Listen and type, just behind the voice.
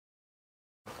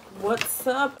What's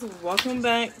up? Welcome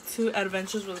back to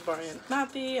Adventures with Barry and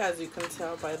Matthew. As you can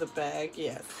tell by the bag,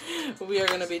 yes, we are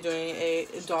going to be doing a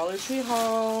Dollar Tree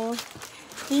haul.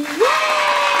 I'm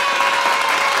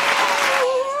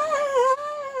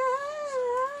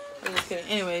just kidding.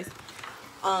 Anyways,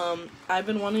 I've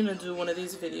been wanting to do one of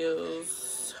these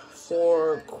videos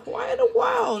for quite a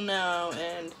while now,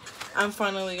 and I'm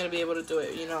finally going to be able to do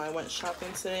it. You know, I went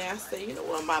shopping today. I said, you know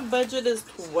what, my budget is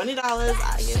 $20.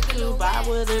 I get to buy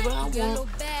whatever I want. No,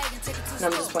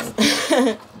 I'm just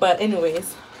playing. But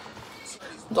anyways,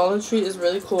 Dollar Tree is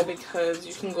really cool because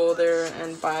you can go there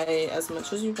and buy as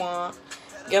much as you want.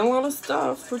 Get a lot of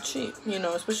stuff for cheap, you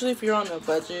know, especially if you're on a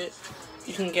budget.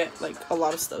 You can get like a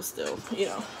lot of stuff still, you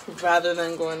know, rather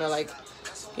than going to like,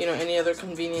 you know, any other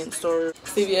convenience store,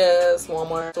 CVS,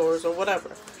 Walmart stores, or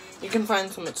whatever. You can find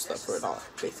so much stuff for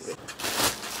 $1, basically.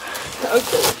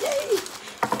 Okay, yay!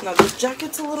 Now this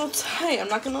jacket's a little tight, I'm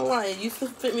not gonna lie. It used to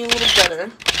fit me a little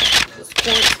better. This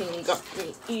quarantine got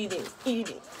me eating.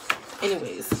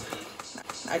 Anyways,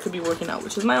 I could be working out,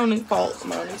 which is my own fault,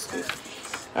 my own excuse.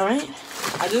 Alright?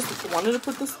 I just wanted to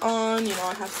put this on, you know,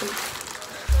 I have some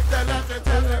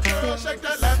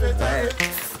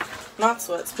not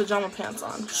sweats, pajama pants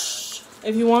on. Shh.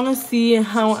 If you want to see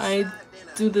how I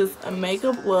do this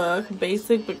makeup look,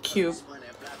 basic but cute,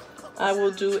 I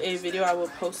will do a video. I will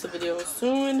post a video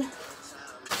soon.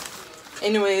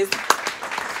 Anyways,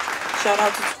 shout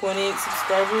out to 28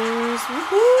 subscribers.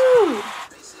 Woohoo!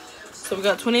 So we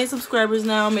got 28 subscribers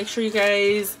now. Make sure you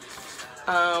guys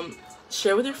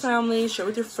share with your family, share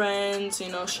with your friends, you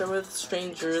know, share with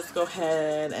strangers. Go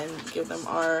ahead and give them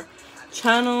our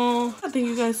channel. Thank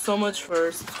you guys so much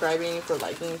for subscribing, for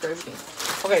liking, for everything.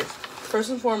 Okay, first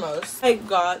and foremost, I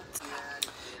got,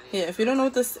 yeah, if you don't know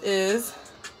what this is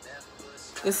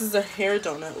a hair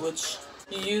donut, which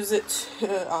you use it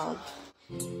to,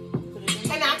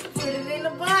 and I can put it in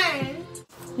a bun.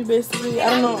 You basically, I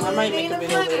don't know, I might make a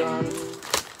video later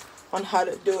on how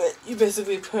to do it. You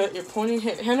basically put your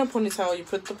hair in a ponytail, you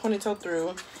put the ponytail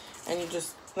through, and you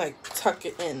just, like, tuck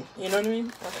it in. You know what I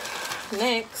mean? Okay.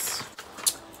 Next,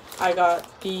 I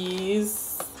got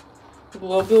these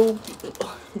Global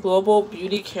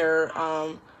Beauty Care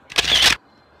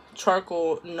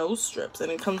charcoal nose strips,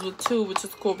 and it comes with 2, which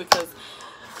is cool because,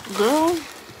 girl,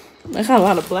 I got a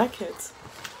lot of blackheads.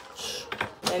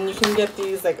 And you can get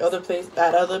these like other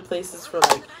places for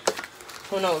like,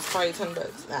 who knows, probably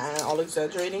 $10. Nah, all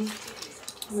exaggerating.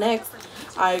 Next,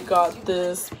 I got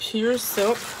this Pure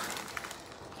Silk.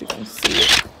 If you can see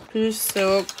it. Pure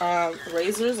Silk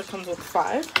razors. It comes with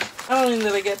 5. Not only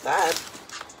did I get that,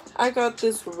 I got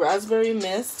this Raspberry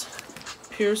Mist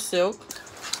Pure Silk.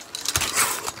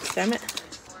 Damn it.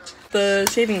 The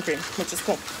shaving cream, which is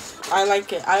cool. I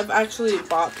like it. I've actually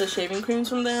bought the shaving creams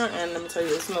from there, and let me tell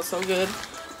you, it smells so good,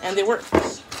 and they work.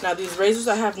 Now, these razors,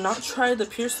 I have not tried the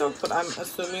Pure Silk, but I'm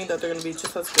assuming that they're going to be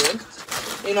just as good.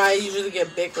 You know, I usually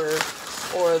get Bic or I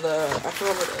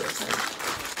forgot what it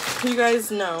is. You guys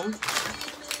know,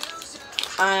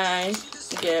 I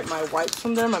get my wipes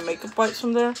from there, my makeup wipes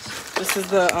from there. This is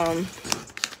the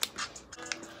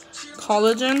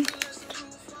collagen.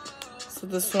 So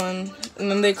this one, and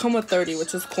then they come with 30,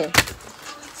 which is cool.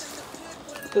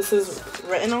 This is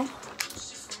retinol.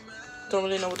 Don't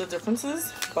really know what the difference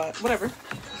is, but whatever.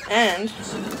 And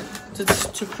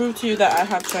to prove to you that I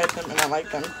have tried them and I like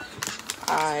them,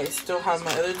 I still have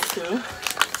my other 2.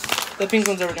 The pink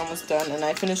one's already almost done, and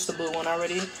I finished the blue one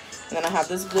already. And then I have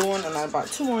this blue one, and I bought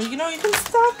 2 more. You know, you can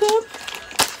stock up.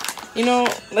 You know,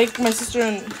 like my sister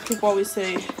and people always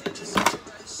say,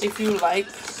 if you like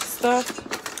stuff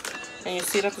and you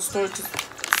see it at the store,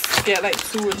 just get like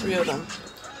 2 or 3 of them.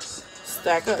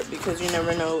 Stack up, because you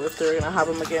never know if they're gonna have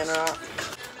them again or not.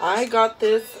 I got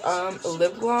this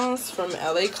lip gloss from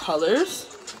LA Colors.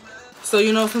 So,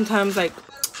 you know, sometimes like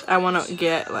I want to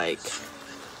get like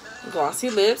glossy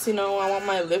lips, you know, I want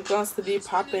my lip gloss to be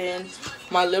popping,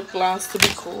 my lip gloss to be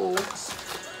cool.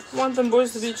 I want them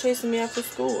boys to be chasing me after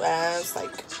school, as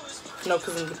like, no,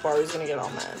 because the bar is gonna get all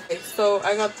mad. Okay, so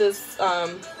I got this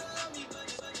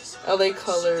LA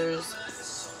Colors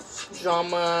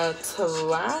Drama to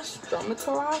Lash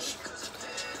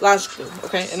lash glue.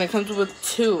 Okay, and it comes with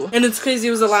 2, and it's crazy,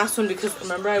 it was the last one because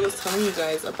remember I was telling you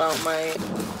guys about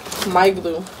my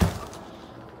glue.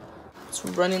 It's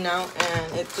running out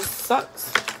and it just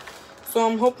sucks. So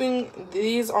I'm hoping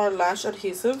these are lash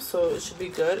adhesive, so it should be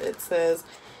good. It says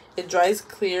it dries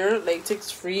clear, latex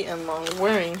free, and long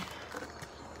wearing.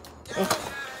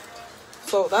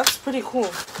 So that's pretty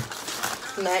cool.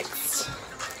 Next,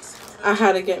 I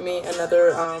had to get me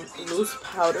another loose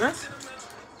powder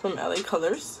from LA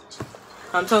Colors.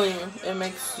 I'm telling you, it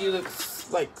makes you look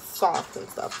like soft and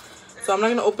stuff. So I'm not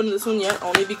gonna open this one yet,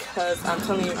 only because I'm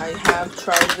telling you, I have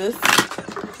tried this.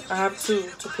 I have two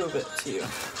to prove it to you.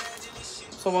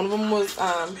 So one of them was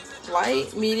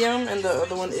light, medium, and the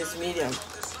other one is medium.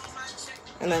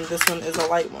 And then this one is a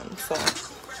light one. So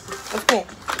that's cool.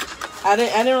 I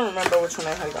didn't remember which one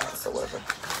I had got, so whatever.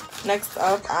 Next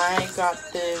up, I got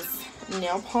this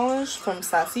nail polish from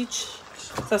Sassy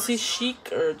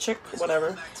Chic or Chick,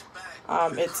 whatever.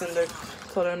 It's in the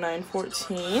color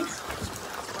 914.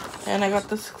 And I got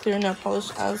this clear nail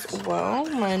polish as well.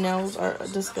 My nails are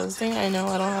disgusting. I know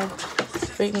I don't have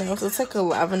fake nails. It's like a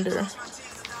lavender.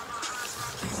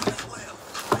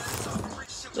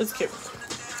 It's cute.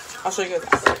 I'll show you guys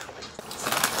after.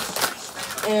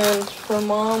 And for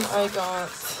mom, I got...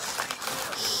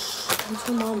 What's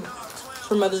for mom?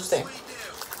 For Mother's Day.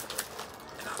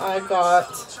 I got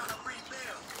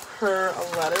her a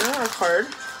letter, a card.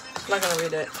 I'm not gonna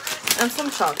read it. And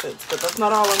some chocolates, but that's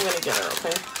not all I'm gonna get her,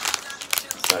 okay?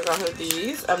 So I got her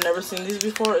these. I've never seen these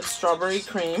before. It's strawberry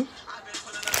cream.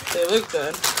 They look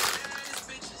good.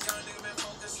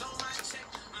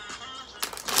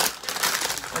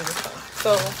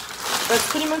 So that's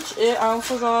pretty much it. I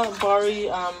also got Bari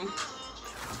a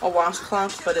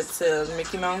washcloth, but it's a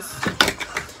Mickey Mouse.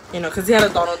 You know, because he had a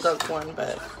Donald Duck one,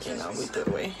 but you know, we threw it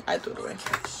away. I threw it away.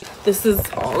 This is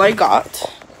all I got.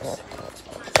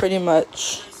 Pretty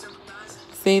much.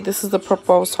 See, this is the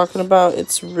purple I was talking about.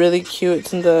 It's really cute.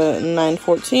 It's in the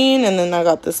 914. And then I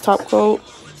got this top coat,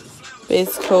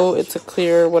 base coat. It's a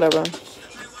clear whatever.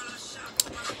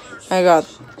 I got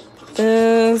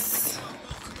this.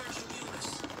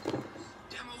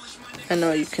 I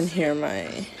know you can hear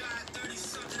my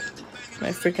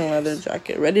freaking leather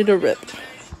jacket ready to rip.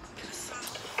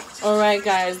 Alright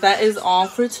guys, that is all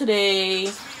for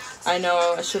today. I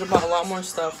know I should have bought a lot more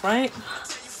stuff, right?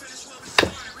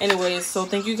 Anyways, so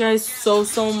thank you guys so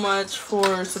much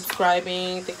for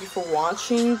subscribing. Thank you for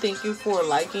watching. Thank you for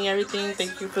liking everything.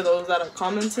 Thank you for those that are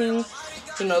commenting.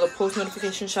 You know, the post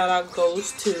notification shout out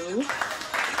goes to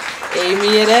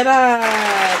Amy Herrera.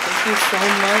 Thank you so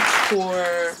much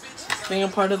for being a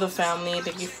part of the family.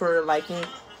 Thank you for liking,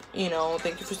 you know,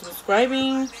 thank you for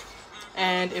subscribing.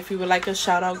 And if you would like a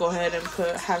shout out, go ahead and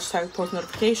put hashtag post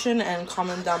notification and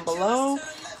comment down below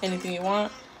anything you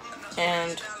want.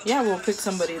 And yeah, we'll pick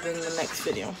somebody in the next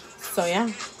video. So yeah,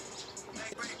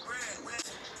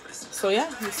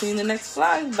 we'll see you in the next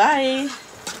vlog. Bye.